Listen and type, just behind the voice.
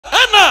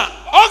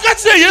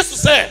catch yes to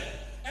say.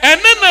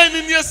 And then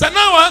in your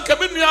Sanawa,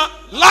 Caminia,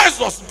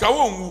 Lazarus,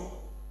 Kawu.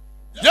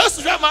 Yes,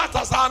 to them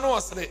matters, I know,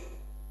 say.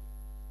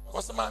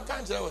 What's the man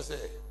can't say?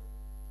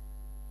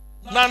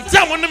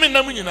 Nantia, one in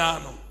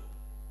Naminano.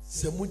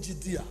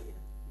 Semujidia.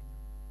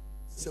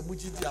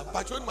 Semujidia,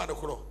 Patron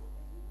Madacro.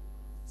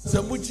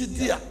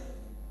 Semujidia,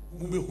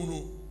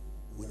 Mubihunu,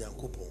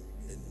 Winyankopo,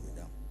 and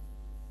Winam.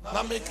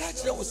 Now, may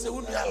catch you say, we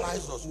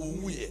realize us,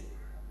 we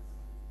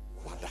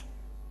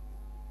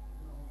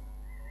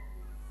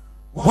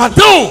what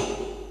do?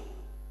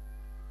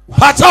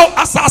 Pacho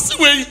assassin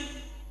way.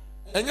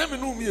 And you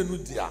know me and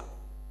Nudia.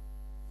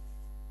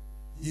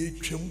 Ye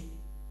trim.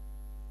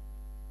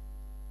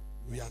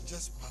 We are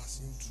just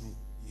passing through.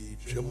 Ye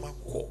trim.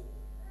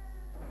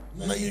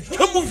 Now you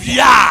trim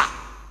via.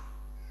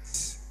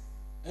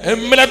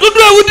 And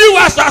Meladudo would do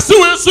assassin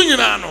way soon.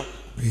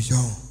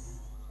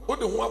 What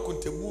the one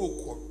could tell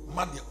you,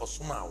 Maddy or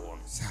Suma one,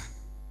 sir.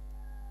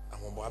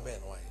 I'm a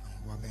Waben way.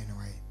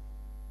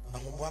 I'm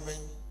a Waben.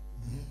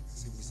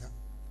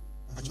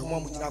 I don't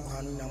want to have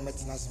a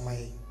maintenance. My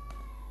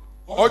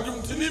or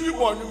you to leave you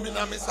born, you mean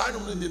I'm a sign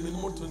of the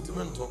minimum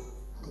sentimental.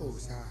 Oh,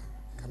 sir,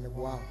 come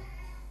wow.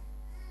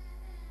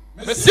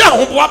 Monsieur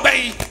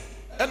Wabe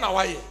and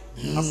away.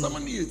 As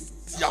someone is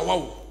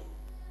Tiawa.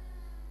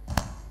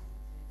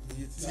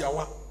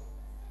 Tiawa.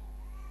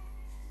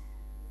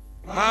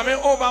 Mammy,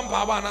 oh,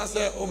 Vampaba, and I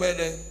say,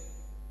 Obede.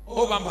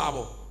 Oh,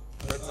 Vampabo.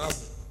 That's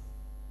us.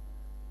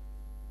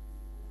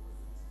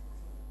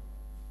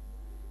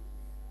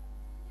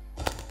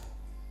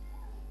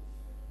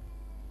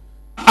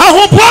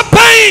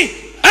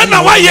 And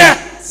now, yeah,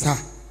 sir,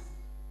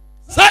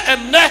 sir,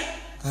 and neck.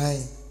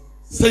 I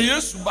say,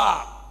 yes,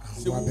 ba,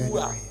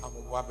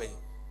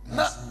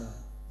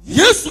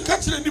 yes, to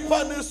catch the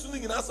partner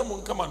swinging as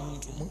someone come on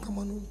to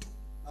Munkaman.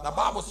 The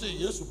Bible says,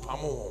 yes, to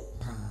Pamo.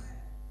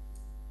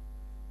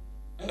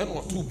 And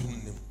what two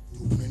him.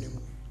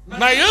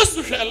 Now, yes,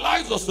 to share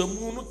lies of the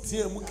moon,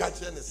 tear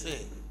Mukachi and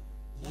say,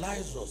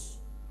 Lysos,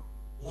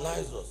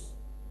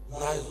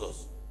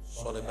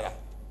 sorry, brother.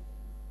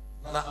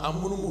 Now, I'm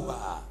going to move.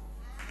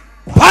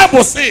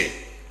 Bible say,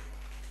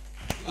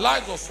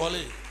 lies of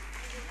folly.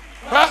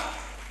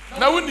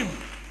 Now, when him,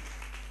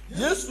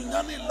 yes, we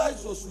know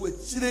lies of sweat,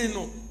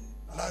 chileno,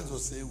 lies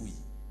of say we.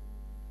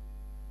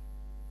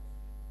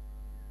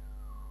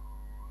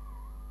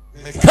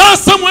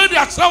 Because somewhere the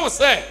actual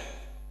say,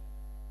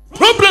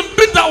 problem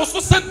bit that also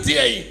sent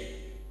here,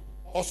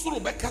 or so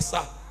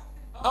Becassa,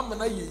 I'm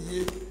an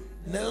ye,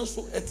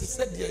 Nelson at the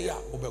said dear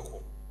Obeko.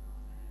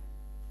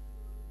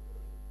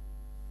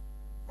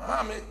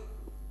 Mammy.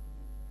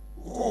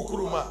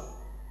 Kuruma.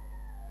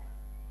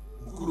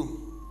 Kurum.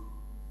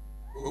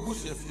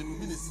 Obushi if you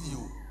mean see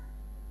you.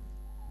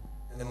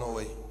 In no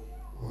way.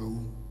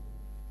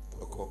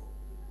 Okay.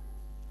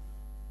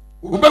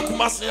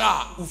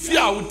 Ubekumasia,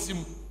 Ufia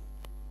Utim.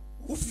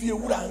 Ufia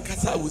Ura and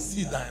Kasa will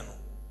see Dino.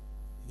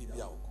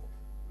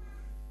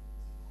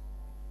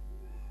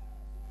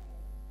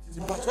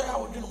 The Patoya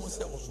would do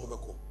say was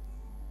Obeko.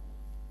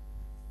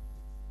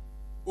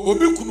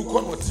 Obi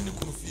Kunukon what in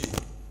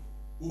Kunufi.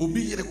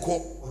 Obi yere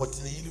ko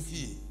wotene yiri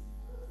fie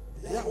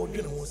ya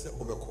odwene ho se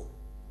obeko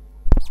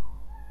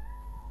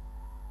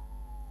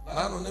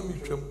ano na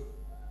mitwam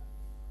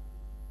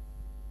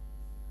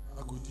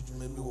agodi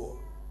dwuma bi wo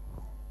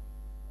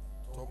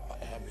topa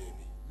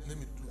baby na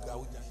mitu ga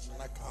wo janshi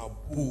na ka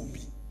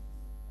bobi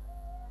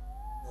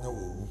na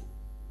wo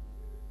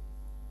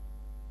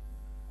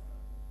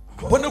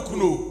bona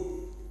kuno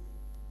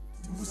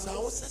tibusa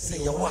wo sese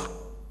ye wa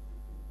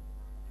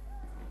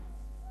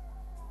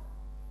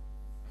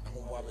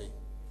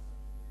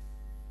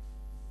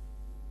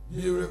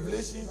the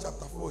Revelation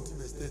chapter 14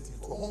 verse 13.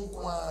 Come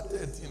on,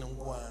 13 and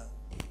 1.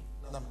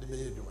 Nam de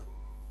be duma.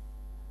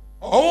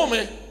 Oh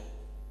me.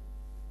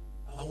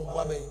 Awu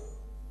babe.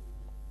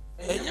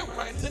 Enya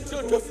kwai tete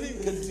o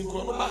tofin kantin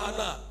ko no ba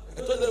ana.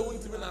 E to da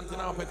wunti me nante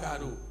na opeka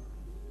do.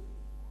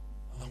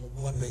 Awu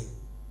babe.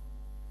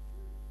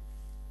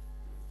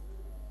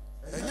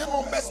 Enya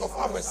no best of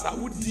our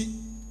Saudi.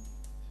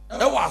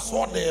 E wa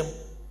so dem.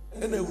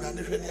 E na ewura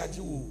de hwe de age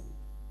wo.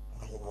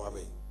 Awu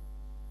babe.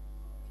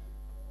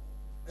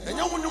 And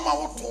you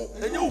want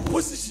to and you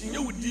position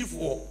you with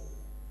D4.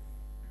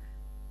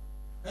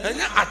 And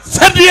you are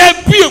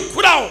telling be a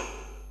crowd.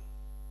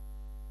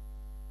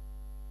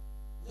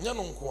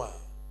 Yanunqua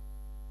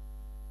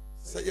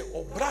say,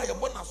 oh, Brian,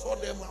 when I saw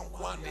them on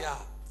one year,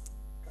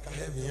 I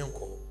have him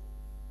call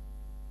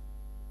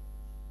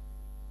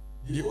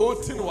the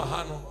old tin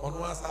Wahano on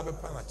one side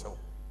of Panacho.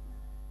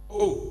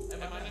 Oh,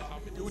 and I'm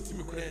happy to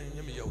me crying,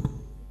 Yamio.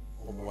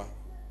 Oh, boy,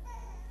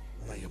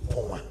 my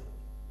poem.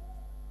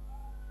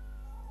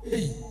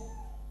 Hey,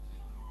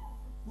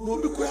 no,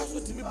 because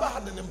what to be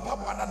bad and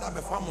Papa that have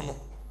a family.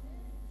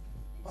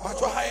 But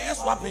your higher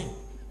swapping.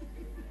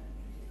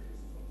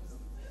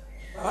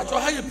 But your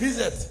higher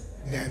visit.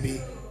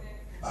 Debbie.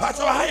 But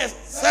your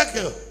highest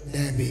circle.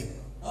 Debbie.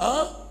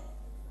 Huh?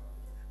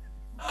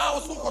 I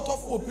was so cut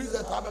off for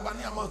visit. I have a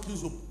money amount to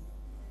you.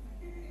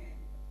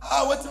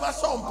 I went to my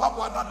son,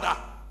 Papa that.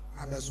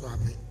 I'm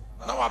swapping.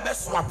 Now I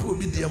best swap will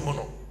be the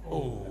mono.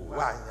 Oh,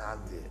 why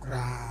not there?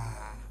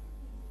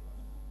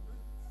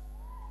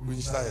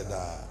 We say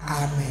that.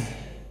 Amen.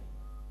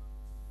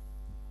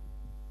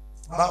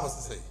 Bible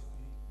say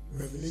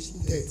Revelation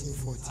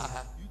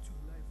 13:14.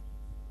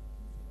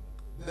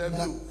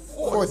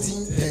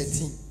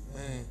 14:13.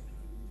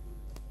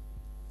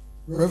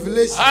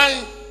 Revelation.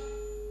 Aye.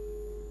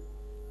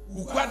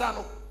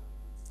 Ukwadano.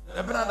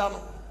 Ebenadano.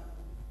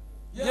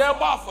 Ye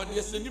ba for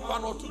the senipa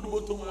no to the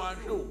bottom one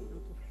show.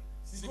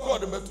 See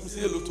God metu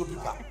say loto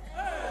pipa.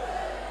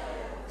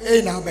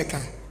 Na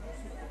beka.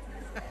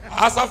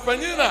 Asa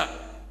fanyina.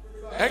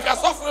 Enka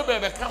sofre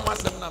be kan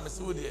wasem na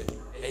mese wo de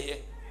eye.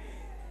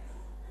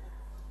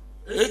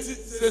 Eti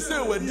sese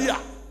wadi a.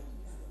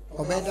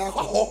 Obeda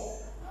ko.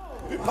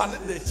 Pipa ne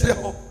de che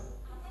ho.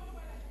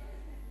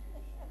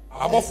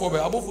 Abofo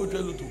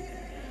twa loto.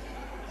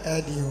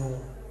 Edi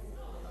o.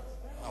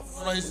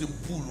 Afuna is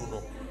pool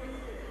no.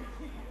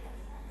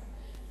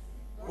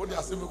 What they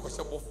are saying because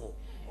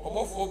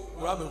Obofo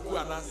ura me ku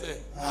anase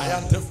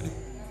ayan tefri.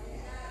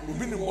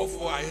 Obi ni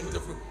Obofo ayan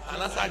tefri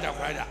anase aja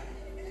kwaja.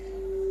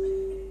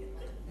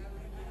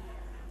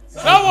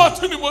 Sa wo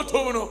tuni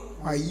moto no.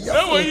 Aya.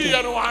 E wo yi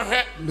ya no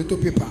ahwe. Little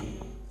paper.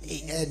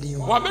 Edi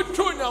o. Wa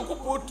betwo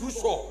nyankopɔ tu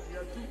so.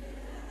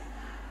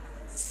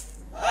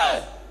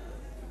 Hey.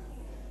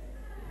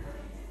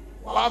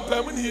 Wa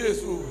pam ni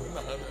Yesu.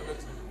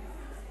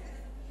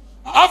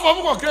 Afọ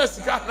mo ko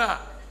kesi ka na.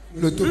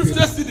 Little 50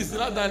 paper. cities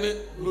na dane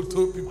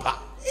little pipa.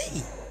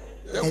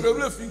 E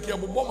problem finki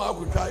abobɔ ma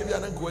akotwa e bia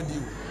na nko adi.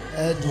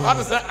 Edi o.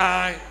 What say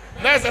I?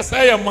 Let's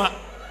say ya ma.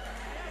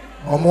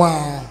 Omo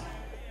a.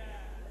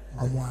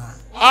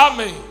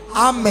 Amen.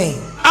 Amen.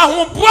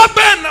 Ahompoa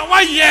ben na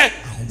waye.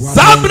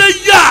 Sabre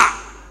ya.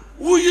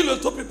 Wo yi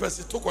little pipa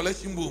si to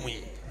collection bo mu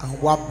yi.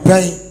 Ahwa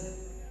ben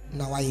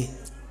na waye.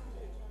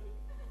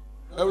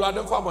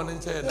 Ewurade fa bɔ ne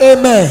nkyɛn.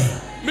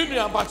 Amen. Me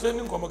nua abakyɛ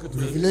ni nkɔmɔ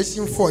ketewa.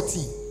 Revelation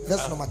 14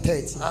 verse number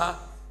 13.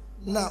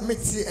 Na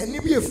meti eni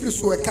bi efiri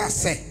so e ka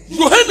se.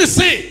 Yohane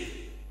say.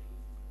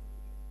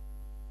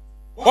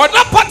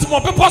 Oda patmo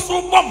pepo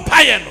so bɔ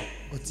mpaye no.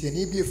 Oti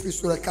eni bi efiri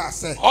so e ka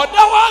se. Oda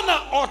wa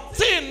na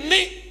ɔte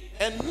ni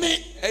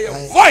eni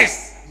a voice.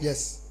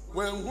 Yes.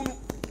 When hunu.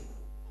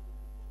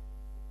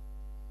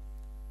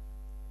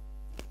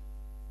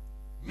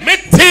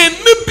 Mete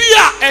ni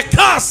bia e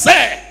ka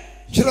se.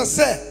 Kyerɛ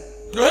sɛ.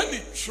 Yohane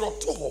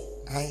shroto ho.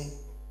 Ai.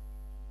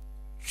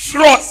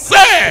 Shro se.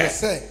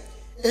 Sɛ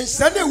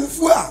enhyia na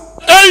ewufu a.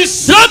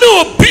 Enhyia na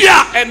obi a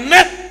ene.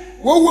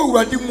 Wo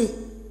Awurade mu.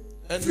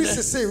 Firi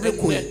sese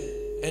rekɔ.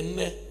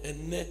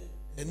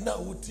 Ena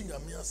wuti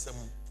nyame asem.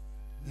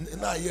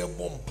 Na ye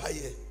bɔ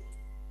mpaye.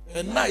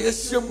 Ena ye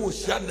hyem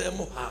ohia na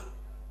mu ha.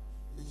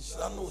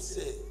 Enhyia no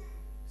se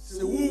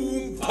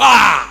wuwu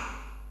mpa.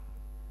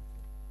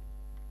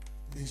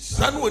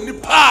 Enhyia no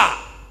onipa.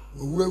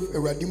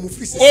 Awurade mu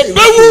firi sese.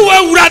 Obewu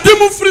Awurade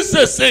mu firi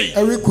sese.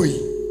 Rekɔ yi.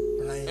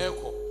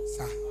 Eko.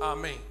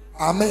 Amen.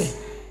 Amen.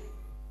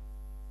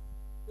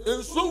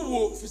 Enso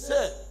wo fi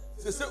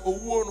sese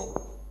owuo no.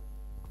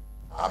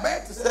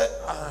 Amen te se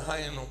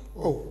ahan no.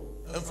 Oh.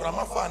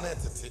 Mframa fa na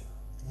etete.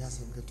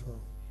 Nyasem keto.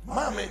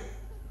 Mame.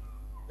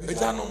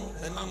 Ejanom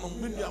enanom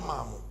menua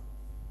maamo.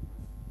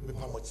 Me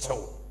pa mo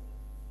chew.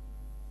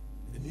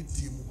 Eni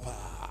ti mu pa.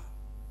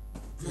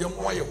 Ye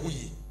mo aye ho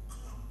yi.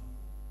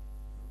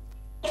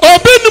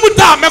 Obi nim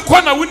da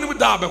mekɔ na wonim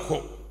da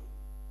bɛkɔ.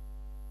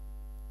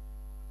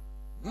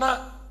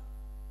 Na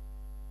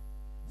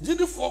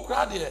jidifo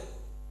kra de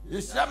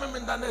yehyia me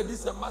nda na edi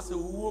sɛ mase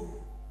wuo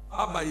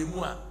aba ye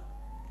mu a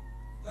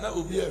na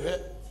obi ehwɛ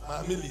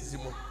ma me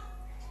lizimo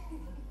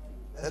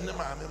ene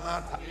ma me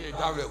mata e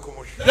dawe ko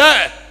mo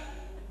hwɛ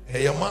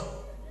eyema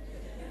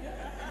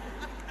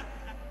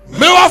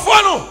me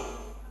wafo no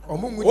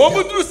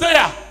omu duru sɛ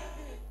ya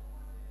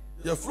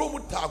ye fro mu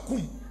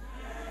takum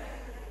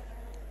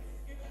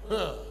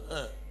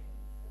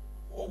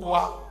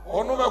oboa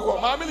ono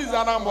bɛkɔ ma me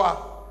lizana mboa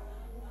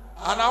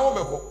ana wo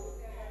bɛkɔ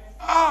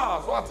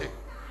so ate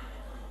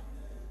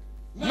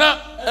na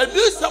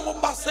edisa mo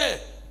ba se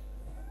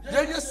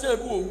yenye se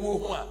bi owu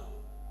ho a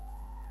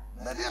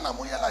na de na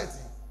mo ye light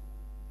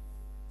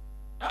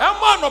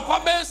ema no pa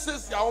be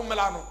sesi a wo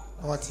mela no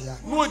what ya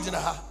no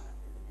ogina ha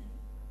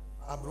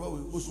abro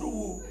we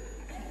osuru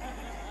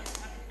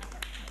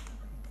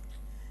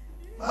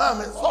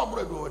mama so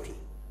bro do wotwe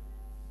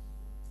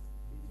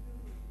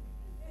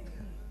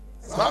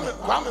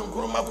mama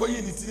nkuruma ko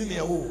yi ni tiri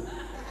ne wo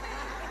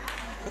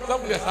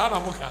sabu ya sana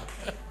muka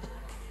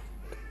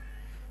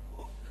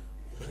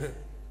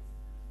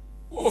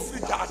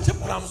Ofrika ache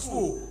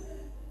pramso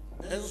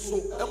enso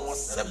emo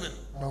 7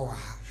 no wa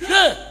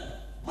hwe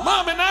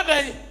ma me na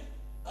dai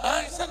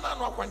ai se na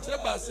no akwankyere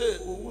ba se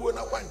owuo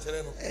na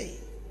akwankyere no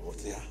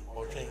otia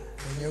otwen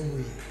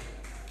enyewe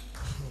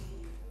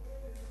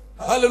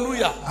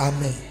hallelujah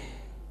amen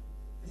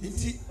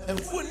nti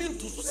enfo ni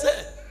ntuso se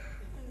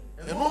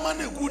eno ma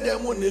na egu da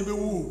mo na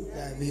ebewu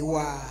ya be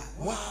wa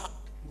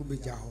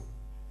obeja ho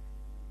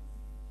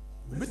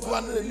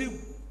bitwa na ni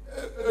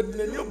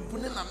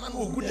bunina na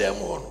ogu da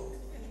mo no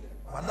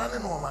Madane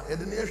no ma e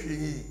de ne ehwe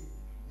yi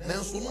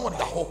nanso no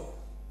da ho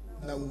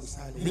na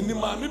usale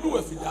minima me bi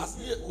wa fidas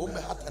ye o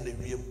me hata na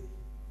wiem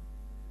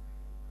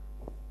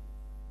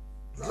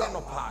dra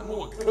no pa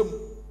no kam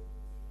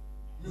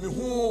me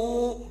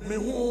hu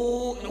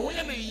na ho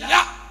ye ne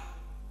ya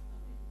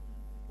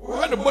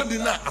o ne body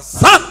na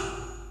asa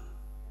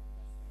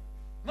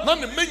na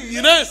ne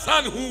manyina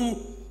san hu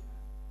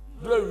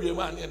dra wiem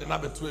an ye de na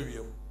beto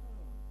wiem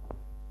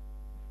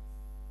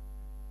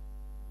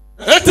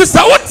eti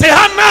sa wote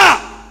ha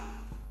na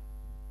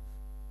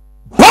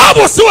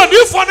Bible so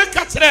adi for the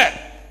katre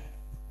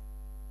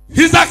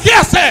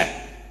Hizakia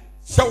say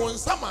she won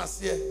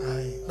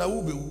samase na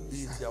wo be wu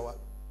etiawa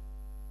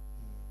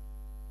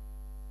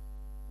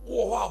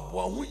wo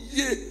abo hu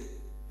ye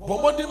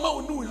bomode ma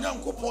wo ne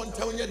Nyankopon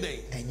ntam nye den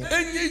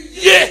enye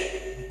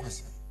ye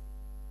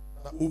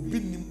na obi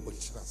nim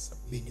ochirasam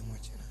benim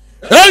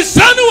ochira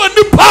ensane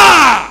woni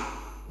pa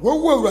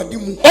wo awurade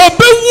mu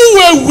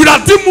obewu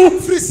awurade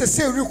mu free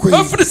sese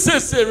rekoi free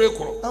sese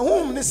rekoro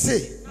ahom ne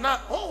se na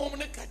honhom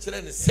ne ka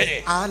kire ne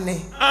se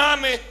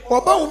ane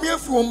oba hom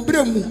afi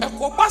ombre mu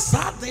ekoba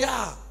saade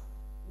a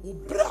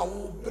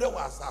obra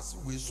wa asase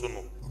we so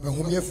no oba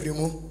hom afiri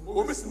mu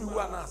obesimi wu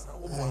anasa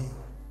obo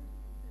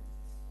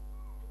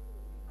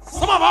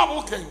sama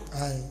babu ken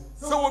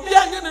so obi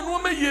anye ne no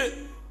maye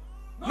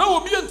na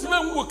obi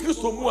antima wu wo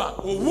Kristo mu a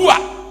owu a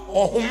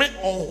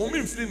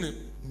ohome mfiri ne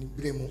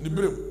ni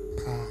brem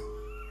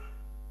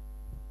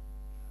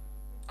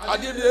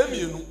ade de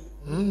emienu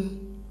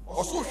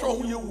oso hwe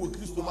ho ye wo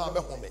Kristo ma be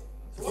home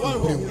o wa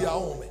ho ya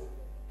home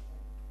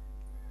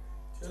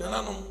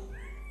tenanom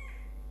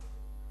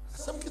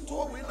asam kito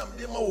wo na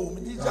mde ma wo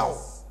mi jawo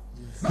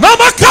na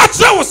ma ka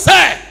che wo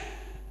se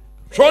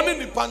hwoni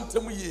ni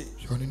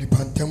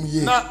pantam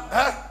ye na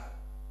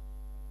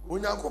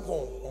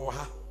Onyankopon o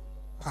ha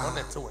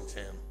ona te won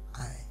chen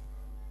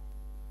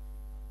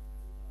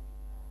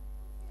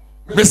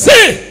me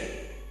se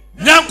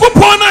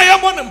Nyankopon na ya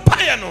mo ne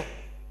mpaye no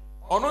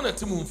ono na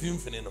te mu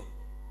mfimfini no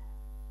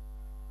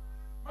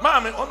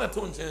Mame ona te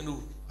won chen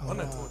no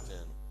ona te won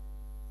chen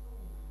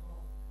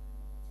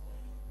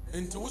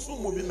enti wo so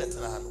mo bi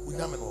metana no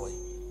unyame no oyi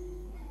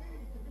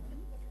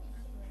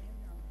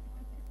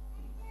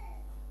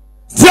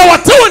se wa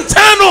te won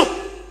chen no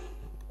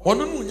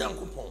ono no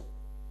Nyankopon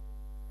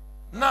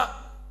na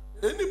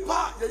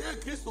enipa ye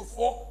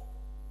Kristofo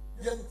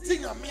ye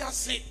ntinya me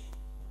ase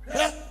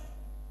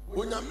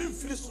Onyame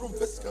mfiri soro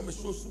mfesika me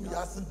so sum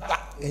ya ase da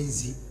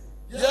enzi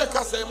ye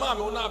ka se ma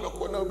me ona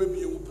abekọ na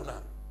obebie wo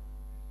puna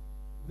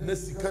na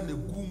sika na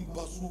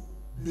gumpa so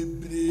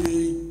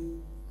bebre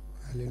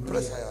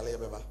pressure ya le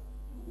beba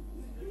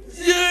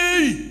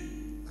yey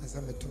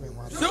asame to me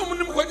ho se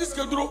omunim kwa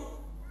disika duro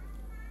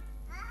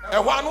e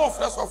hwa na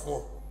ofre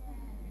sofo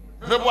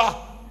meboa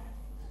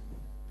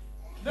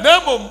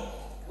nebom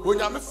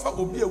Onyame fa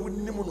obi a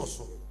wonnim no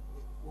so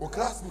o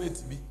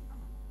classmate bi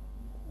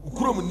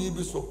ukrom ni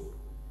bi so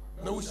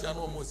na wuhia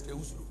no mo sika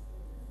wusuro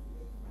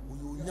wo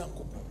yo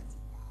Nyankopon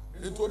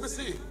ento obi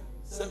se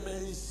se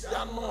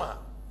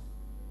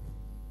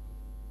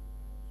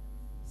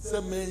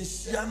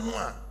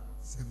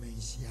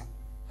menhia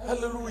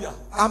hallelujah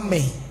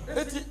amen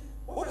eti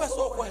wo be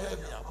so ko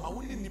heaven ma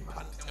woni ni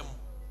pantem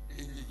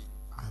enyi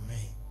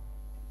amen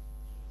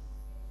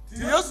ti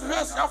yesu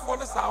hwesa for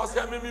the sa o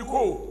se memi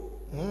ko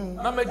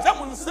na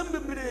majam nsem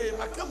bebre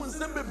makam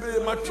nsem bebre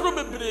matro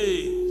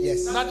bebre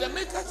yes na de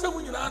meka che mu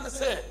nyina na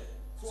se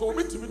so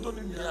obi timi do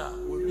ni nia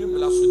wo wi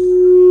mla so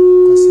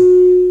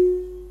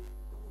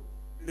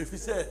di efi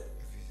se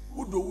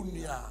udo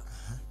unia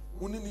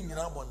woni ni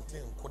nyina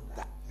bonten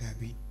koda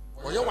abi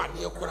oye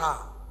wade ekura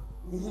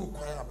uhuru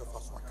kwan abefa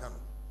so aka no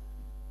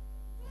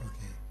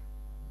okay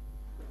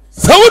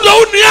se udo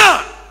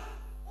unia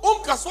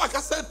onka so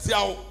aka se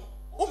tiawo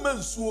o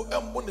mansuo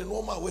embo ne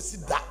no ma wasi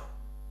da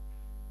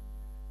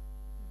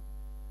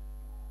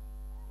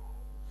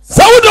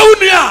Sauda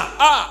unia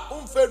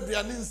umfe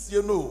duane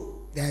nsie no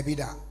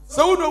Davida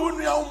Sauda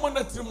unia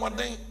umona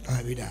timoden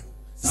Davida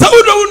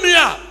Sauda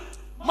unia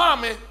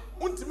mame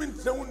untimi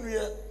ntre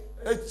unia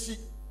achi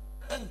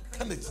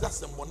enka na kira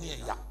sembone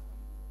ya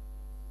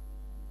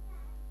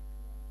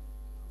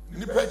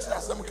ni pa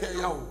kira sem ka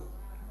ya o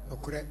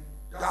okure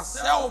ya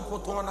sel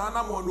poto na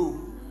na mo no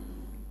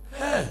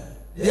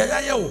ya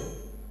ya o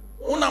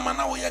una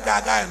mana wo ye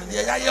gaga no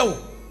ya ya o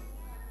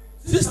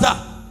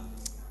sister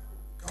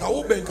ka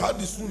wo ben ka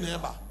di su na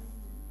eba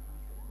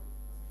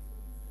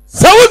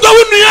Sauda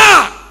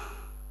unia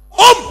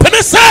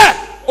ompene se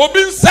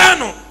obi nsa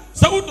no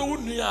Sauda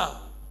unia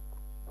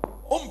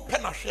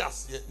ompena hwe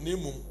ase na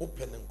emum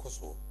opene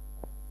nkoso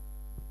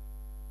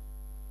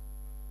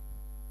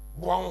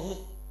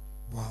bwanhu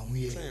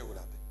ye twen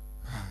ewurade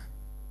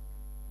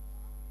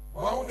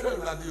bwanhu twen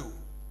ewurade o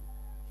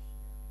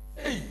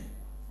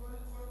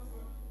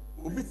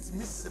obi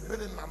timi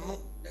sebere nano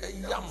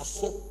eyam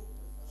so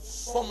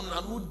som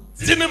nano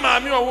dine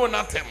maami owo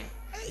na tem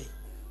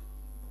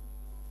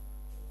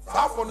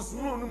safo no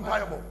sunu no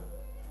Bible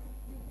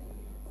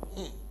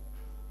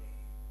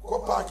ko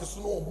pa ke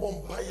sunu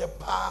obom paye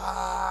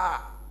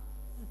pa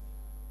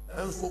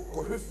and so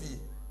Korefi.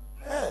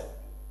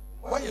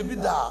 Why you be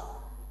there?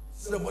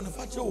 Say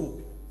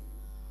Bonifacio.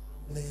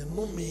 They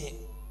know me.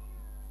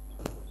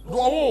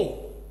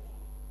 No.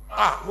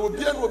 No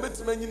be no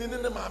bet me in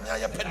the mammy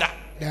I peda.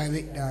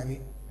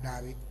 David.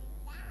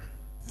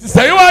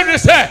 Say what you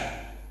say.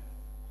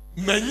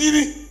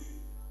 Manini,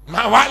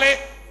 my wale,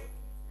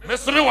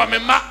 Mr.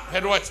 Wamma,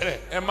 head watcher,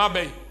 and my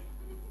bay.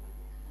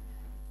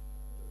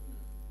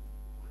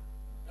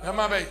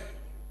 Emma Bay,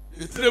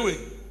 it's the way.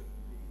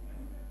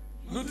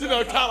 Nothing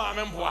no time, I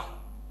remember.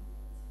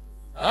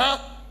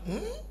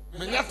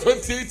 Me not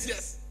 28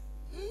 years.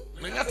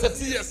 Me not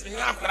 30 years in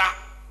Yakra.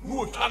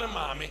 No time,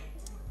 mammy.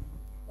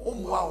 Oh,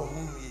 wow,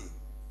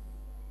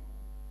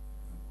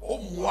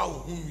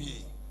 whom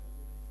ye.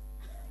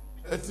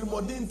 At the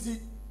modernity,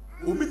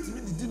 omit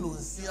me the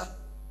dinosia.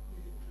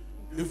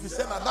 If you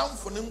send a down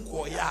for them,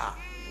 Koya,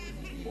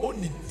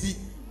 only tea.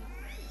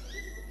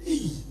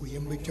 We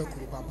am with your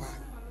papa.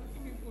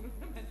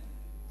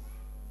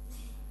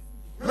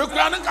 Me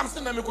krana kam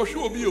se na me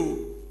kohwe obi o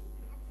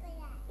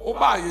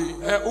oba yi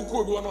oko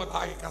obi wona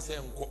otaake ka se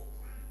enko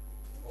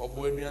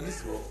obo aduane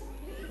si ho o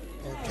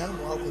kan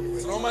mo akoni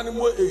we no man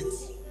mo 8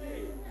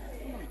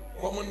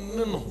 komo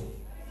nno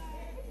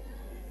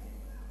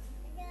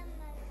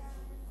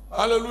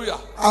hallelujah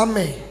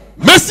amen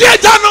mesi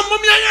aja no mo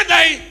mianya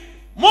dai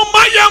mo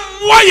maye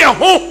moye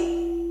ho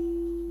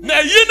na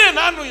yine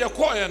na anu ye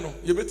koye no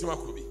ye betima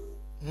ko bi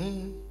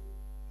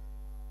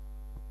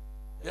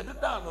ye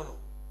da no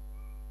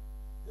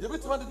you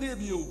bet what the day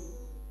be you.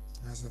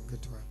 That's a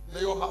good one.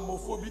 They all have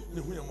homophobia, the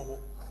Huyamo.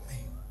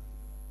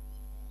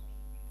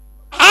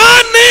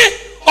 Annie,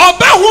 or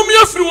Bahum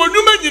Yafri, or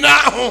Newman,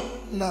 now.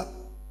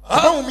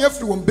 Bahum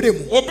Yafri, one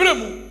Bremu, or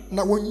Bremu.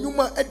 Now, when you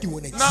ma at you,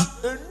 and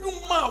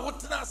Numa,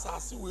 what I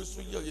see, we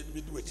so young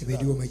to do it. To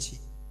do Machi.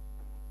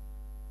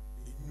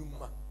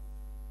 Numa.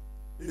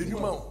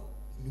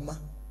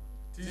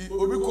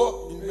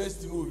 Obico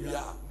invest in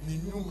Ubia,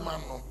 Numa.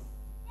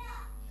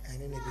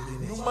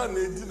 Numa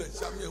lady na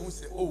champion who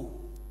say, oh,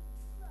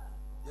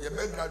 you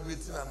been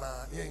graduating and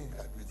you ain't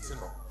graduating.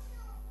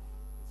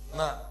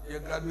 Now, you're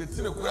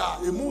graduating a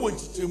crowd, you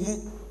move to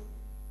move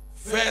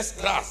first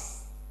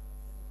class,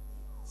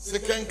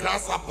 second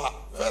class upper,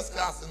 first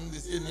class in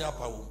this in the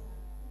upper room.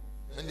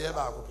 And they have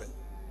open.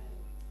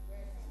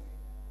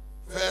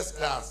 First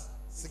class,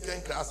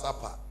 second class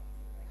upper,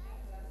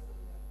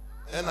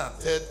 and a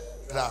third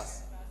class.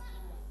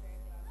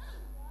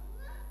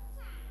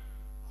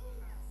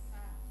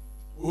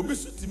 Obi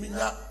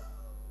sutiminya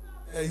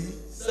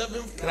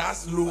 7th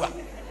class lower.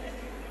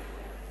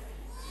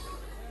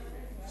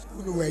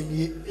 School when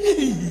you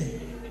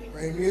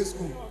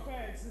school.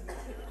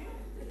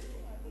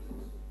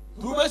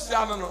 Do be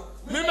shana no.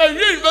 Me na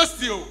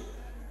university o.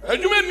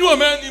 Adwuma ni o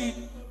man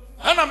nim.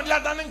 Ana me da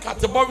dan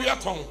category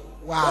aton.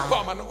 Wow.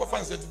 Ko ma no go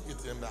fan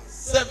certificate em da.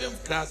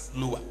 7th class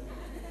lower.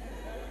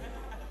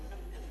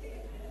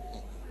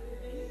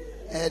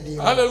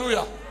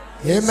 Hallelujah.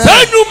 Amen.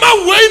 Say you ma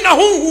we na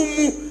honhum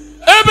mu.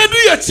 Ebedu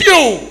ye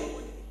chio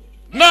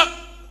na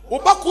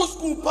obako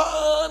school pa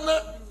na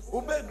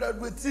obe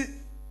graduate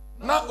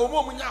na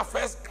omo munya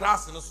first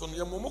class no so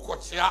ye momo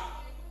kochia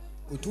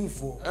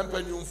otumfo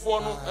empanyumfo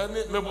no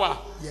ene mebo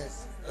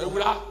yes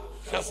ewura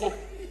hweso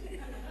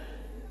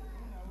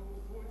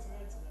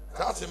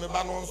ka se me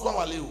ba no nso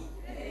wale o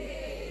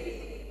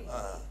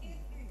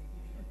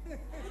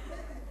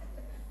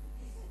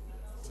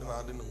tina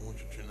ade no mu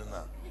twetwe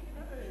na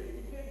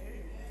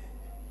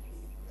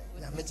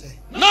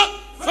no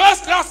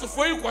first class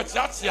for you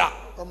kwachiachia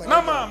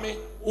na mama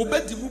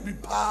obedi mu bi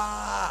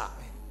pa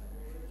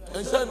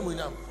ensan mu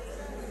nyam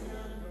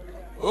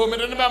oh me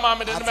de ne ba ma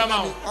ama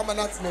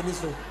nat na ni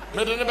so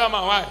me de ne ba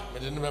ma why me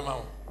de ne ba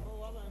ma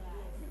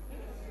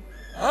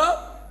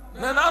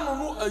na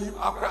no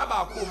akra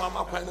ba ko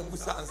mama kwan na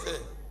busa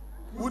anse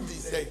wudi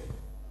say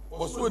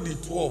oso di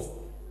 12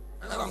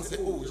 and am say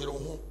oh jero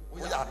ho wo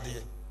ya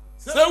de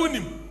say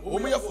unim o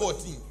me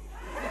 14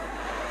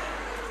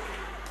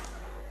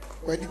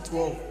 Ready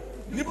 12.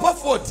 Nipa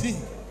 14.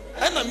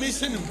 And a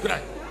mission in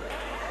Christ.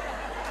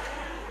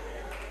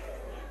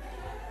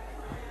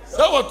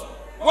 So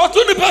what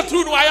to Nipa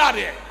 2 no I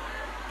there?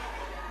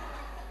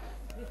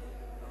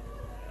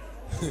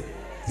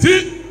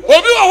 See,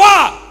 Obi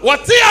wa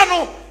what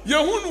no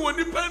Yehunu woni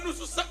Nipa no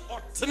so se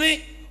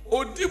otene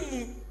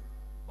odimu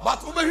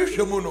but we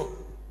hwehwe mu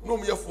no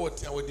me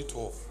 14 and we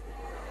 12.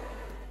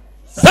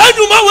 Say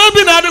you ma we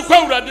bi na de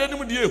kwa urade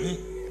anim de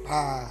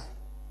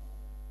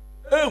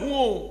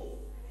ehu.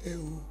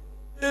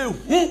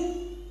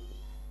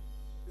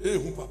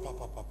 Ehu papa.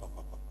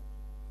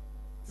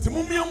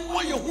 Timumi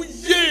moye hu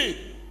ye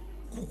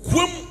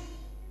kukwam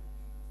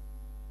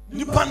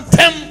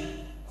nipantem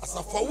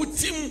asafa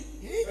wutim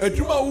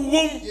adwuma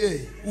wom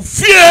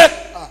ufie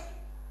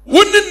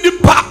woni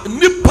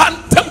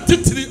nipantem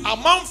titiri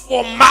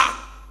amanfo ma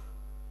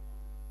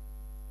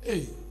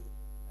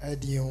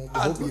adion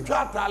bobi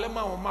atale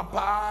ma wo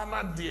mapa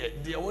na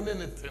de woni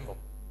ne teno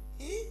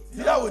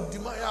dia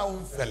odima ya wo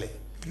mfele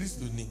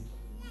Kristo ni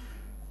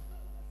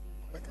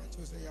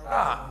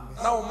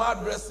na o ma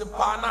address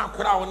pa na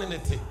akora wo ne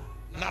nete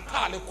na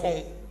taale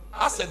kon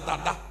ase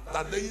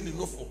dada yi ni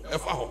nofo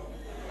efa ho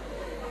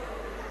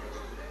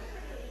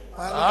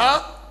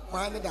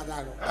Why need that?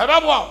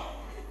 Ebabo.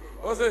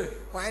 O say.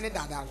 Why need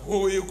that?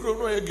 Oh, you kuro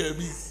no ye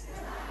gabis.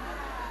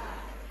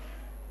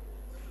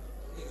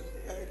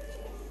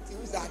 Ti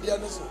usa dia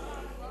no so.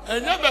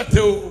 Enya bete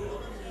o.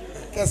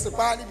 Kese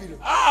pa ni bi.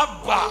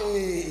 Aba.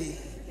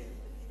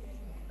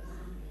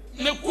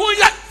 Ne ko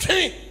ya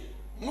twen.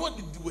 No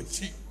di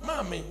wachi.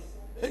 Mame.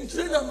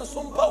 Enchire na me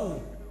so mpa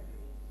wo.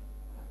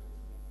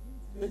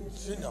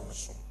 Enchire na me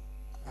so.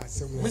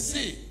 Asem. Me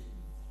see.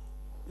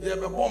 Ye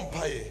be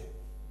bompa ye.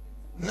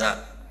 Na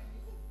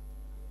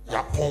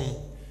yapon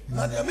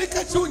na de make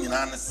a chu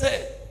nyina ne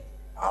se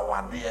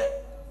awade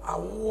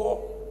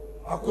awo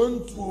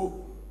akwantuo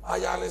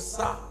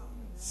ayaresa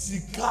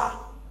sika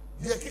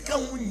de keka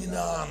hu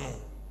nyina no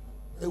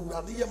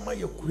ewurade ye ma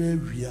yakura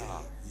awia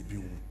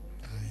ebiwu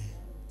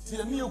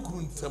ti ani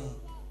yakuru ntam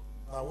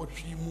na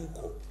wotwi mu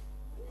ko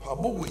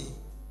pabowei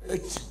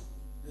achi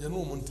ye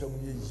no mu ntam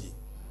ye yi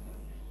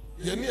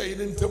ye ne ayi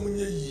ntam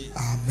ye yi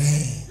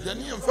amen ye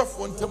ne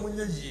mfafo ntam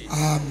ye yi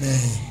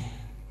amen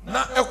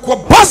na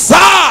ekobasa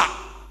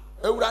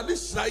ewurade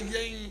hira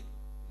yen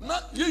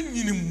na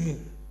yenyini mu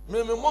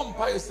me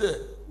mompa yese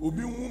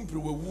obi hu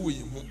mprewawu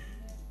yi mu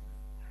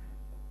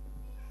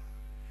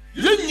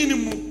yenyini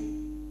mu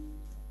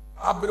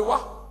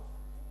abrewa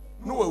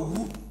no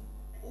wawu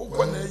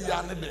ukọ na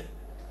ya ne de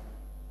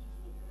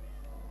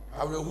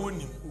abrewa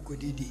ni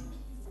ugodidi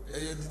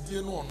eye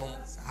didie no ono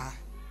sa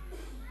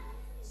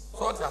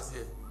so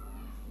tase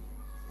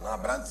na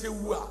brante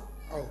wu a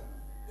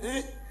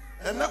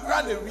ena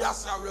kura na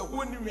wiase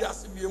aweho ni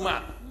wiase bi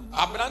ma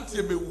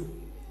abrante bewu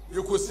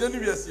yekosie ni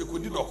wiase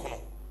yekodi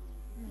dokono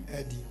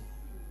edi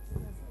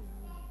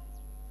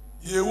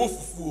yewo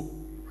fufuo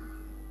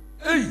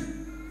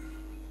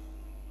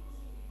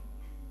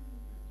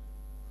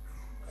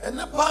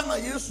ena pa na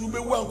Yesu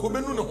bewu anko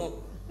benu ne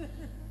ho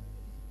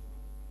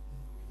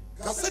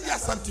kase dia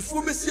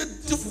santifo besie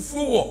di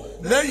fufuo wo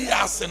na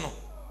yiase no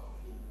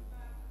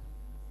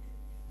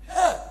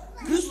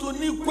Kristo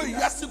ni kwa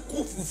yiase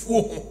ko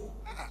fufuo ho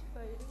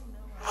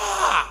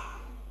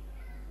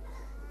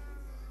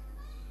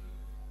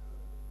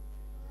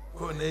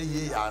Kone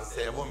ye ya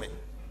sebo me.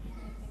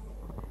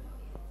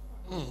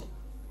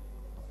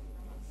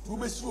 Tu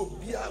be si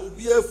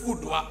obia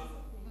food wa.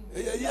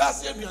 E ya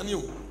se aduane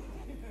o.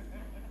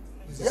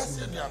 Ya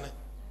se aduane.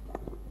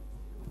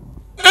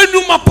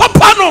 Enuma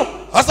papa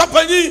no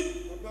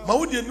asapanyi ma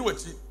wo de ni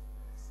wachi.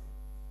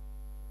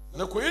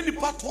 Na ko ye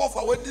nipa 12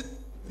 a wadi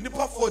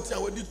nipa 40 a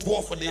wadi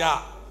 12 de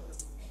ya.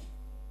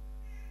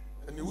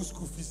 And the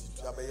school fees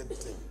to have a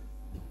thing.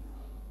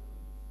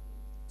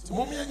 To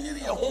mommy and ye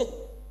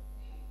ho.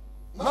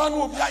 Man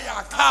will be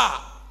a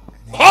car.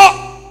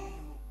 Oh!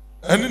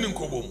 And in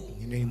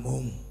Kobom. In a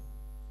mom.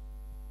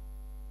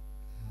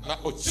 Now,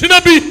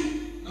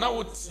 Chinabi. Now,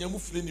 what's your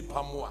muflini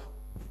pamoa?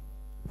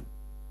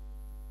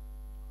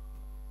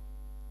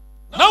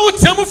 Now,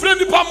 what's your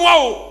muflini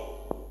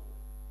pamoa?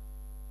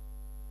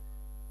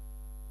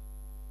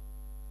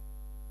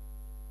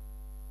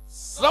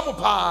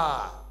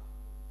 Samupa.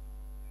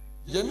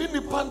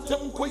 Yanini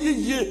pantem ko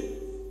ye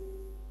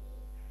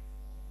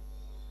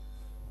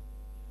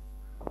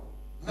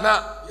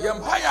na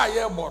yempaya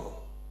ye bono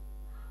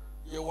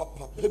ye wa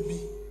papa bi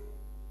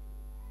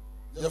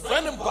ye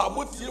friend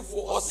mpabo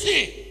tiefo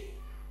osi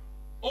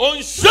on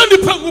hwani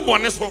pangu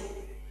bone so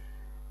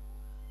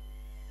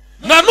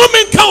na no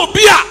menka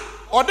obi a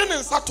ode ne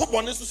nsa to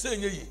bone so se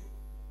enye yi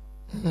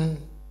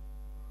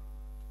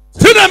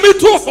tina mi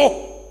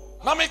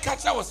tufo na me ka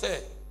cha wo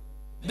se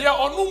de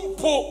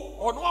onumpo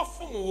ono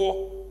afom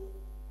wo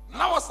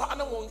na wasa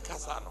na won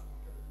kasa no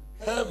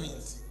ha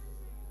means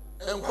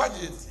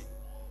enkwaje nti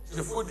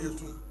jefo de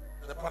etu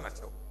na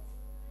panacho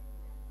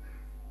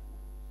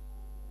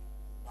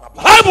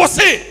Bible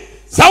say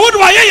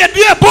sawodo aye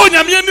de e bo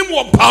nyame anim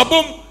wo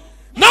paabom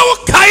na wo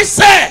kai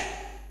se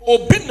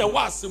obi na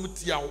wa asem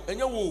tia wo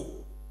enye wo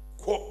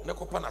ko ne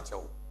ko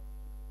panacho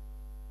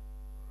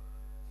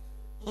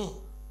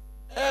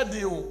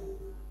edio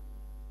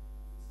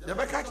the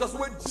beka just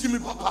went Jimmy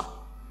Papa.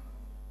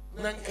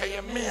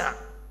 Nanka mea.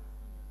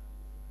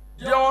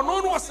 There are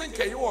no wasn't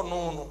you or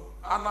no,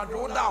 and I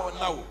go down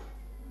now.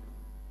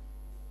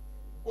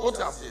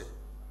 What I say?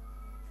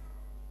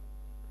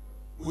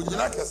 Would you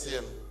like to see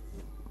him?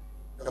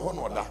 The one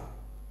or that?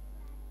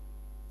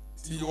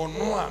 See your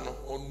no one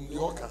on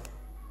your car.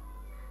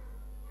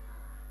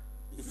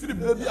 If you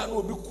baby, I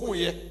know be cool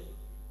yet.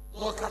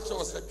 No catch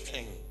us a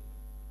train.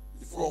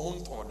 If you're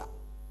home to that.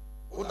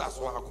 Oh, that's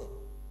what I go.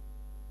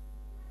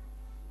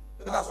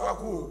 That's why I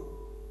go.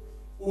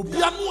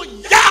 Obiano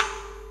ya.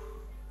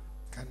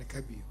 Can I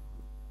be?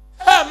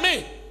 Hey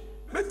me.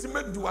 Let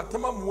me do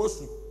atama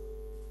muosu.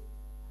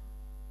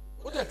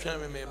 What dey try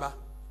me ba?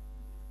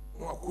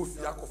 No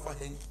akofi akofa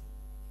hen.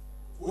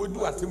 O do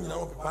atem na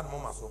o pepa na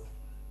mama so.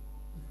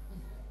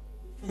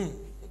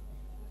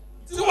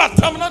 Ti wa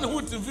tam na ne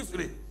hu tin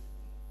fifire.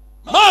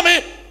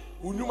 Mami,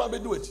 unyuma be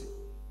do achi.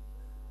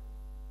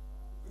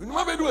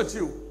 Enuma be do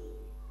achi o.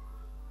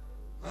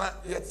 Na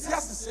yeti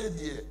asese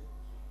de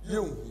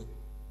yehu.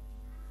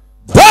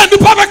 Da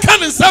nipa be kan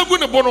nsa gu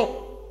ne bo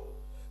no.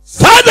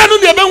 Sada no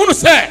de be hunu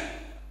se.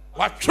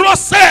 Wa twro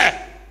se.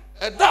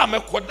 Eda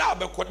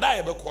mekoda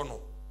ye be ko no.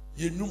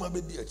 Ye enuma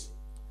be di achi.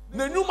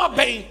 Na enuma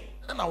ben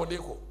na wo de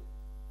ko.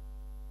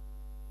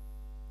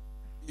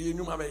 Ye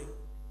enuma ben.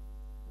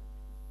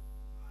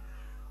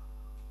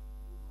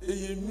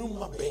 Ye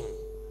enuma ben.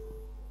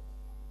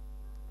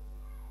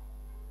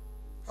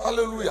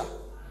 Hallelujah.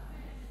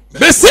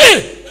 Besi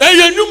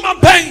eye nyuma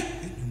ben.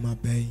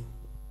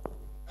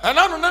 And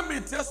I don't know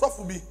me tell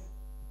sofu bi.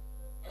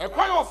 E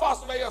kwa yo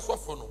fast be ye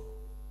sofu no.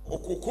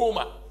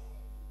 Okokoma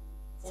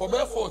for be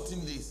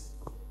 14 days.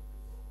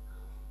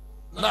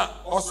 Na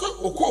oso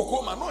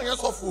okokoma no ye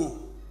sofu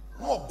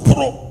no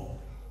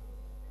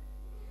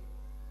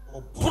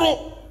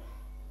bro.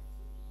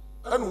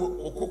 Enu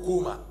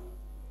okokoma.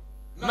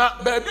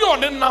 Na baby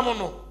on nam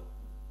no.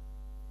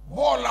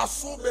 Bola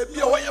so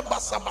baby oye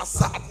basa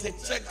te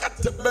check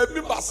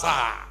baby basa.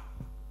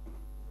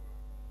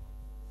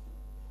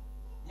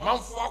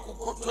 Manfo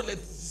akoko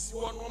toilet si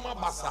wono ma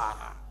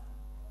basa.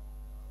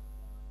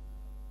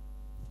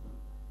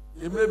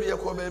 Maybe e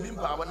ko baby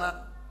mpa na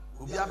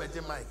obi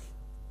abete mic.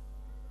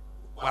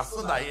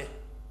 Waso daye.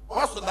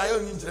 Waso daye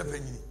oni ntre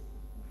panyi.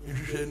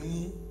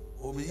 Ehwehwanu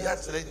obi ya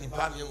kire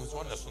nipa me mu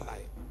so na so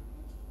daye.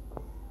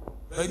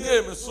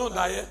 Ege me so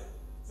daye.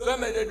 Se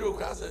na je do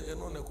ka se je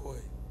no ne ko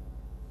e.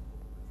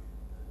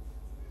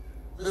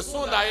 The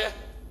son daye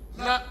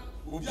na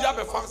obi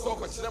abefa so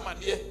ko kire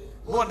made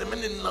no de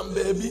me nam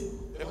baabi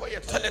e ho ye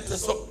toilet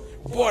so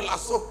ball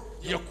aso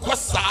ye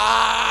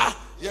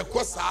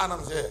kosa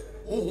nam se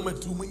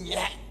humatum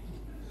nye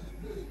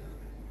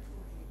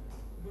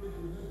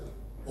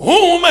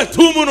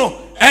humatum no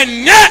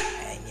enye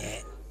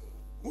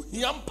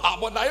yam pa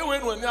bo daye we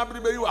no ani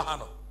abere be yi wa ha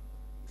no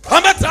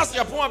kametas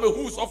ye pon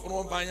abehu so fo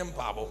no ban yam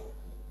pa bo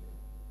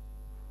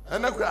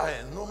ena kura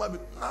he no ma bi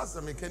na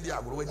se me kedi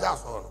agoro we ja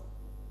so no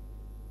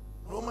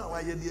Roma wa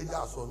ye die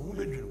ja so no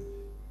bedwuru.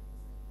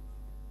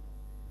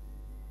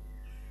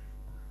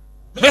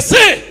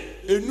 Bese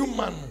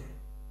enuma no.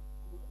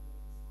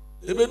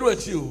 Ebedu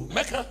achi o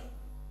meka.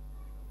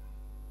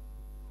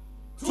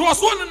 So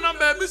so ne na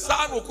ba bi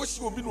sa na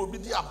okoshi obi na obi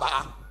di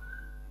aba.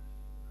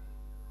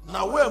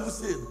 Na wa mu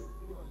se.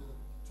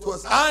 To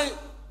say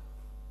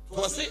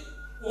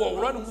wo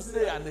wora no mu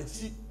se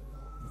anachi.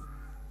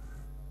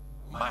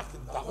 Mark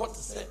da what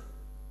say.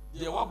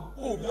 Ye wa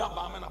obi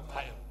aba me na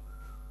pile.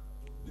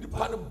 The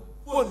pan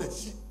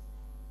bonus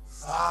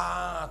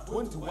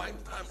 21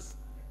 times.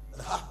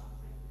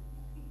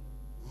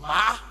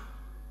 Ma,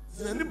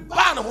 the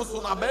banner was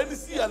on a baby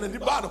sea and the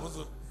banner was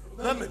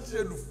none of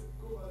the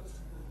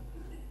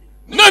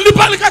no, the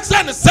panic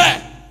accent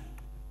say.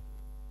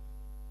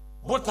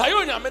 But I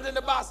only made in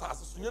the bass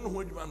as you know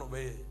when you run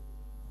away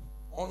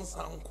on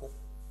sound cough.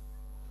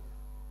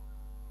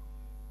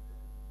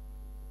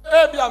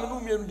 Maybe I'm no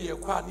mere dear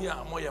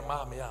Quania, Moya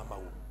Mamma.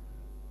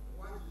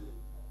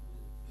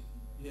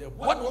 Yeah,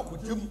 what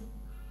could you?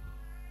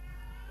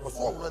 Was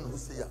all men who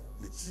say,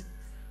 the cheap.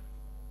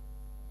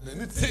 The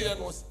Nitian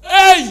was,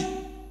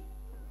 hey!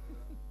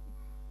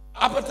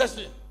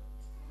 Appetition.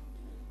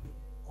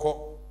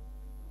 Co.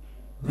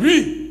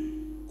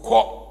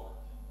 Co.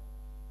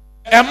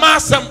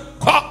 Emasam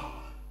co.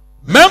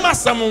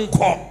 Memasam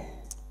co.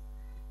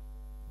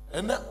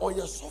 And then, or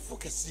your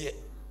suffocus here.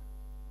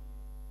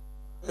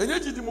 And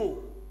yet, you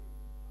do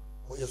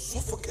or your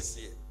suffocus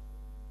here.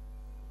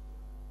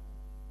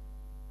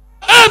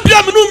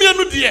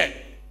 Biamunu die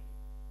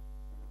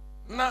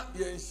na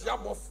ye nhia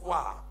bofo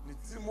a ne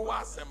timu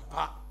wa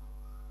sempa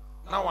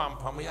na wa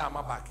mpam ya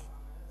amabaki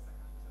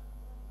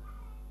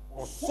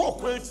o so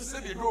kwanchi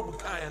se de do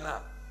bukan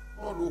na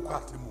no do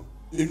kwatemu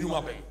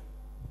enuma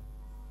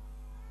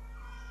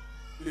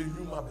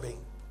ben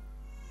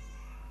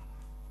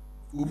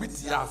obi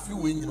ti afi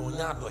we nyina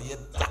onya adoye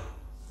da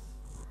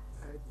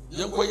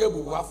ye koye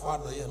bubu afo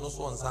adoye no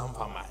so nsa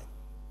mpamai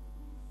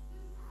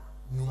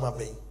enuma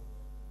ben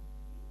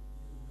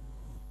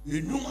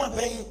enuma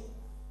ben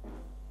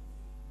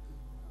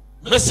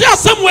Mesia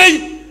someway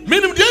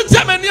minim de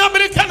Germany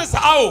American is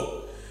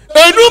ao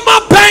enuma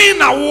ben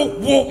na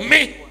wo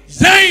me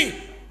zen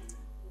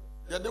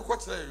ya de ko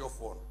kire your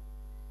phone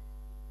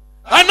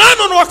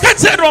anano no ka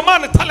kire do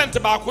man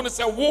talent ba ko ne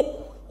se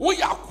wo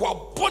ya kwa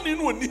boni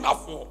no ni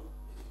afo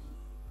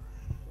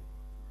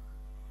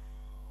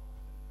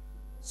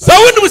so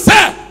when we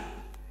say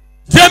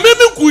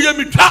Jemimi ku ye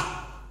mitwa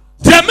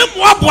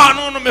Jemimi aboa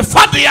no me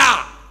fade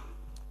a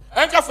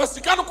enka fa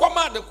sika no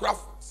koma de kura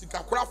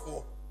sika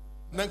kurafo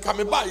na nka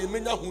me ba ye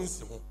menya hu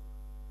nsi ho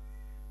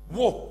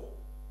wo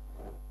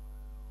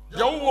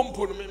ya wo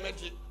mpo no me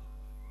meje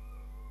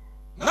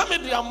na me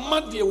de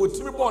amade e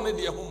wotimi bo ne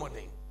de ho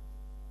moden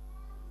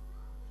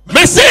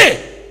me se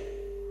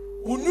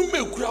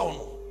unume kura wo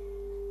no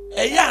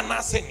eya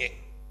na senye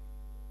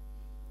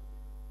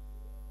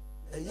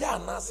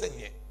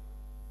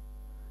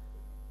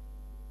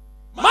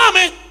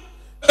mame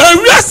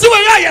ewiase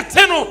we ya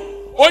yete no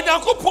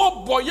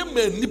onyankopon boye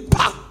ma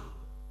nipa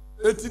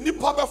eti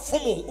nipa be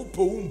fomo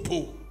upo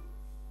umpo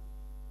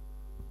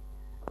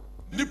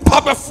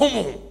nipa be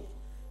fomo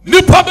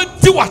nipa be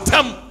di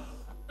watam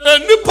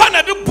nipa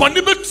na de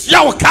boni be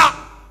tua woka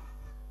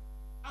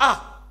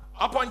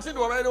aponche de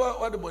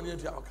wo de boni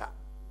tua woka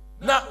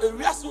na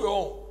ewiase we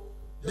on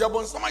de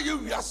bonsama ye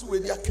wiase we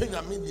dia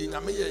kanya me de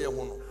nyame ye ho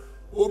no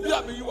obi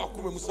abeyi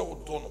wakoma mu se wo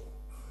do no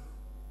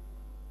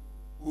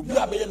obi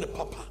abeye ne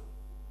papa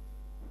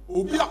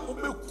obi a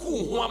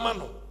obeku ho ama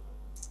no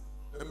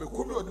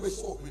emeko bi ode be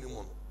so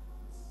minimum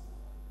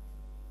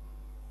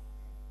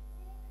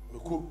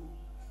meko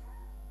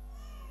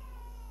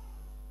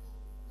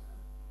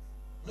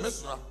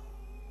mesra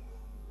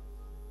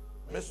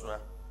mesra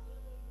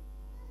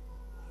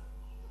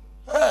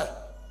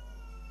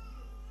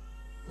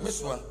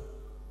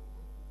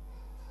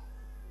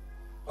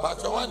ba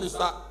chawan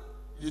isa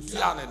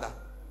yitia ne da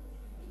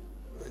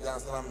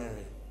jansara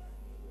meri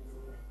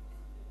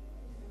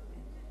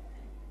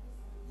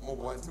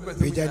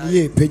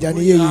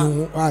pejaniye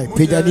yu ai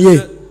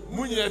pejaniye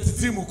munye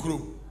titi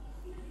mukrum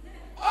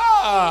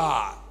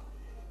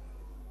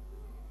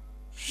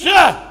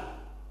she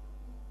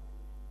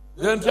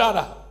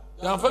yentiada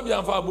yanfa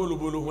bianfa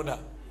bolo hoda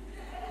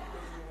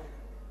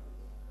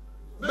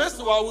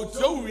mesu wa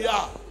wutu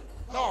wia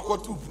na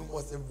wakotu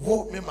prum se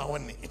vo me ma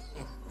woni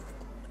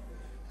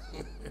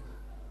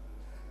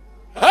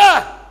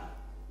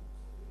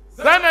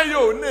sana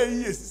yo na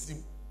yi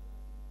esisim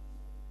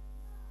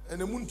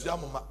ene muntu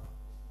amoma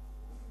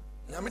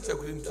nyame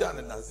chekuri ntia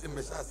ne danse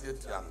mbesha ase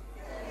etia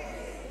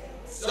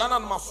sana na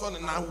maso ne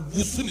na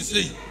busu ni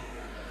sei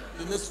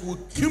ne so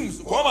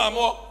kim ko ma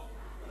mo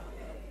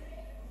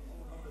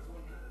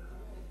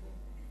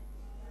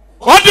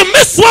God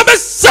mesu be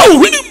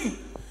so him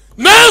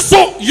na so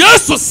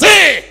yesu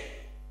se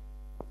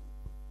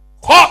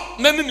ko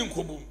na ni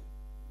nkobu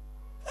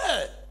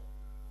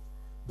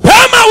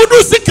bema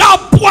wudu sika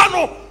aboa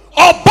no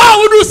oba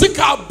wudu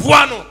sika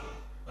aboa no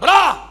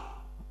bra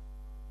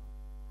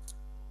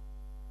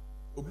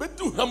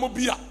obedu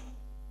hamobia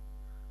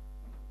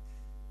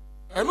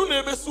enu na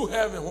ebesu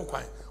heaven ho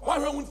kwan wa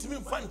hwe wuntimi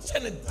mfa nche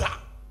ne da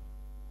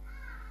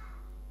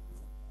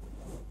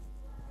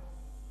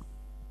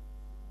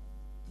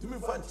timi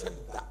mfa nche ne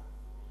da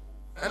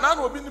ena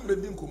na obi ni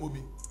bedi nkomo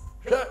bi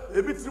hwe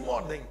ebi tiri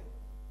mo den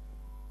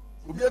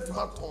obi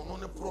atima ton no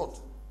ne prot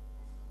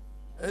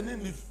eni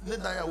ni ne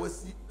dan ya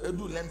wasi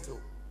edu lentil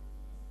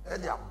e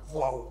dia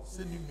boawo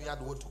se ni nua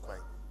de wotu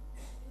kwan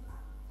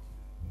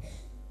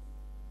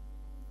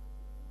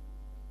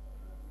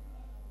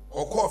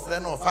oko frɛ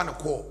no fa ne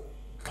ko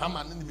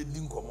kama ne be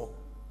din komo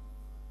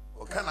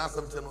o kana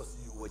asem te no si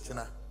wo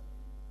china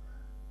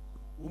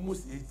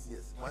almost 8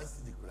 years one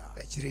city kura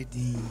be kire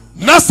di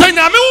na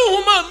sanyame wo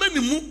homa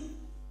manimu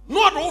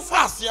no do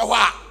fa ase ho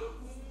a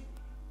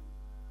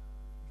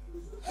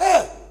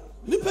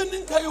ni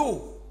penin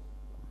kayo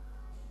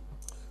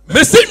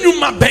mesi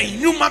nyuma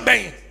ben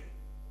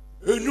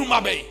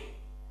enyuma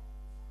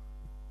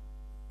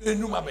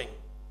ben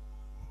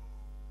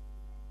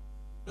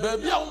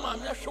baby a wo ma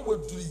me hwe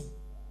waduri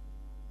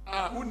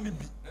wonni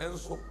bi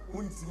enso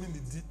wontimi ni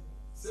di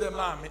se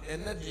ma me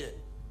ene de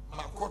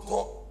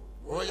makoto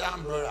royal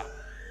umbrella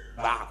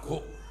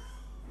baako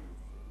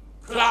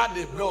kra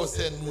de bro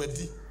se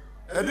nuadi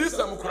edi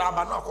se m kra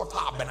ba na akoto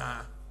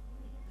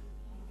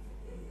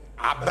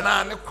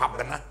abena ne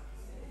kwabena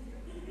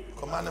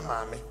koma ne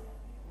ma me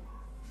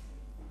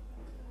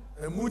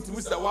emuti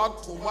mu se wa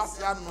to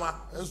wase anoa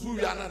enso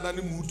wi anada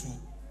ne mutu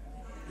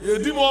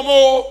yedi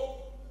momo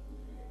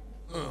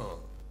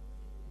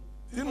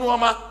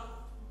Tinuama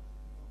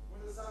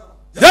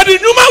yadi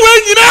nyuma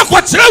we nyina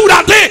ko kire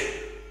wurade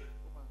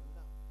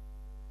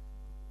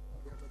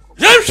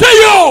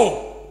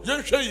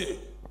yenhweye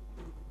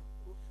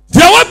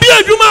dia wa bi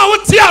adwuma wo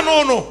ti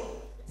ano no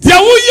dia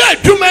wo ye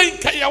adwuma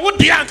nka ye wo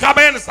dia anka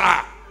ba ne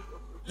sa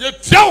ye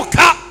tiaw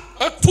ka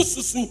atu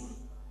susu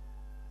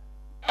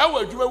e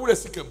wa adwuma wura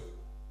sikam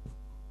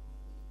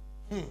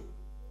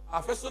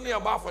afeso ne ya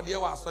ba afode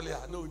wa asole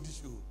a na odi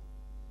show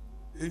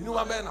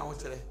enyuma be na wo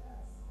kire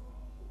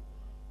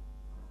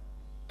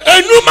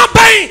enuma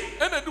bai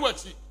ena du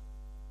achi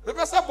me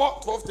pesa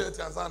bo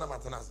 12:30 ansa na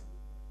matenas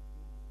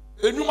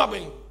enuma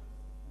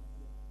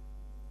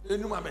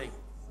bai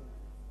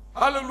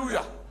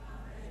hallelujah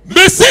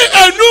me say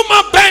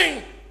enuma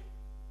bai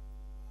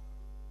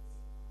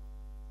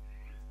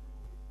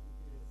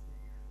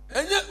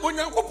enye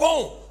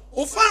onyankopon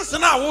o fans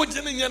na wo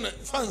je ne nye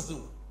fans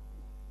o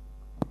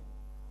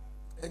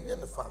enye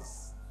ne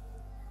fans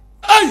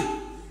ai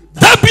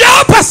da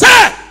bia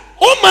pesa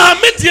o ma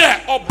me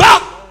de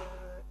oba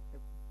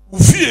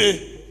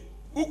ufie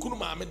ukunu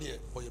ma me de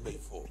oye bai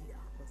fo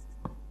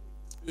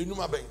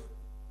enuma bai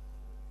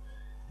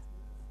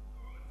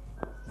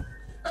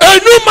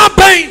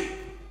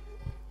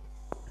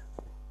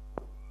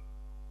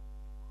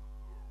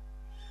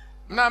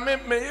na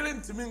me yele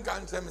ntimi nka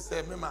nche me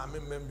se me ma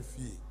me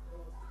fie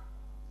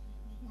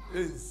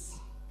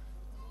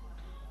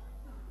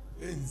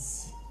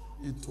ensi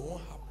it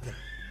won't happen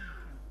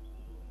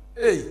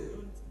hey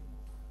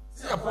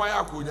see a boy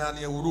akonya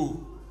na ewuro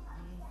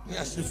Ni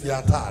ashifi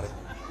atare.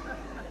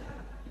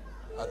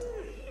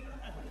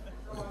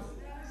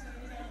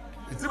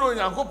 Itiro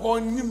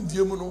Nyankopon nim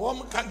die mu no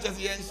wom kan je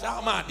ye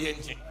nsha ma de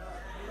nche.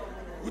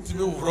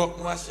 Utime wuro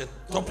no ahye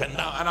top and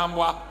down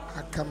anamboa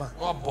akama.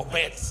 No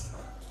bobet.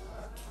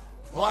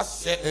 No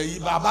ahye eyi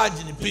baba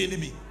gini pe ni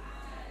bi.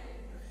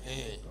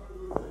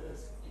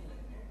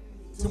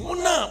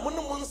 Timuna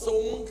munso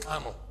mun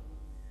kano.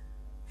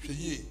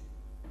 Hweye.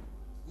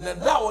 Na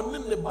da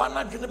onim ne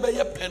bana dwene be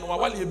ye pen wa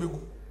wale ebegu.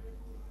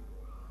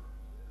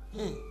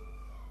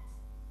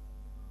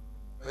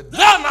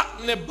 Dana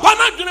ne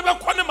bana dwene be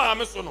kone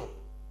maame so no.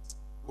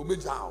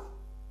 Obejao.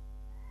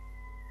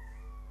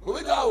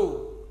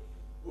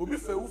 Obi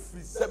fe wo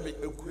free sebe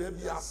ekura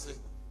bi ase.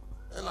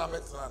 Na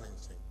metena ne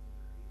nche.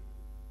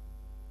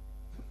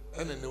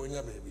 Ene ne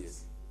onya baabi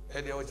esi.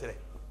 E de wo kire.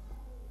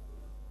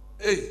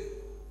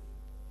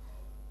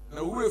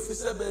 Na wo efi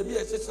sebe baabi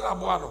e kekere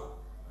aboa no.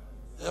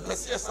 Ya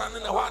pese sane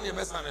na wa ne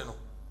be sane no.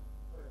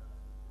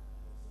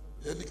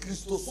 Ya di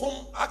Kristo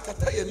som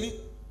akata yani.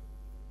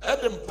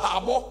 Edem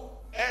paabo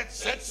e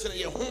kekere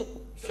ye ho.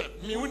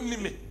 Mi wonni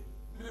me.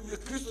 Mi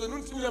Kristo no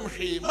ntimi am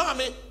hwe.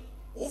 Maame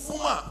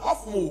ofuma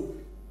ofumo.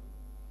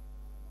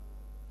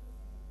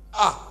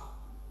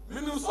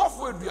 Minu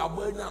sofo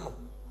aduabo anya no.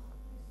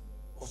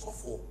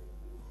 Osofo.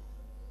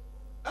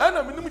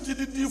 Ana minu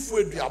gididi fu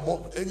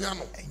aduabo anya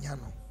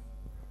no.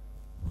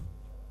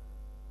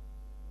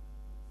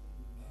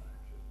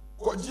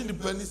 Ko jini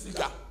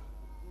panisika.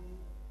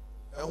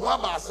 Ho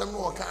aba asem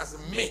no ka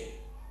asem me.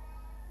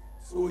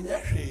 So nya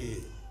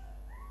hwe.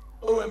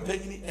 O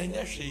empanyini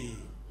anya hwe.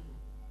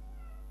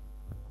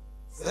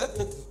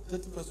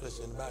 30%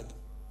 question bag.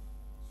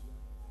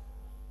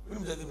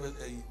 Minu jadi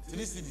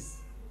 3 cities.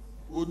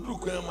 Oduru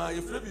kwan ma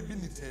ye fra bibi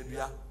ni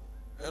tandua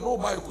e no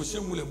ba ko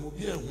hyemule mu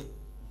bi ahu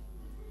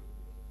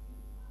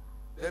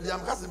e bi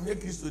am kase me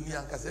Kristo ni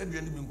an kase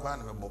adua ni bi nkwa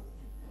na mebo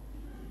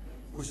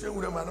ko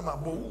hyemule ma na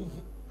mabo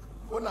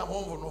wo na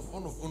honvo no fo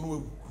no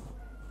egu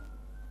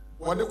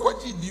wo de ko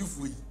ji di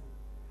fu yi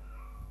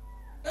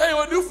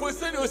o di fu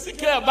se ni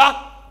osika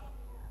ba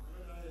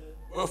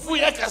wo fu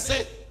ye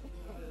kase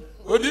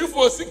o di fu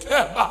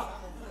osika ba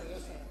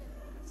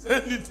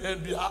se ni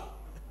tandua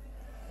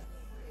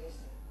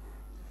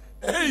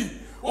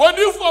what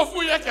if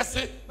for you can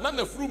say, none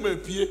of room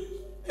appear?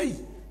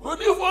 What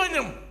if for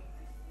him?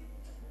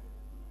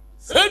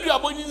 Said you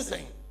are born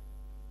insane.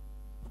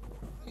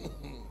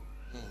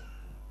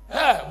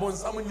 Bon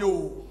summon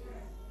you.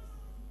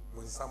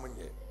 When summon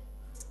ye.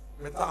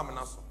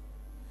 Metamanaso.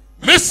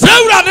 Miss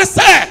Sarah, they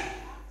say,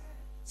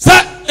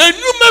 and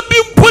you may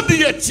be put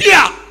the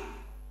chair.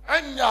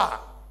 And ya,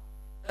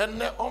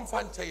 and the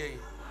unfancy.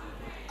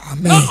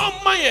 Amen.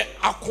 Amen.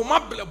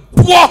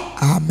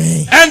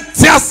 And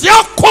Tiasia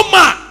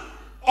Koma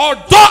or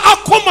Do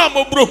Akoma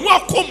Mobruhu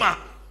Akoma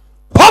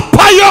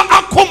Papayo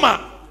Akoma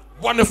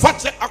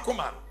Boniface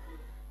Akoma.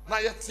 Na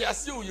ya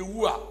Tiasia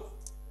you are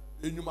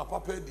in your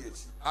papa.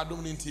 I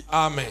don't need.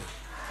 Amen.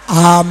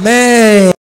 Amen.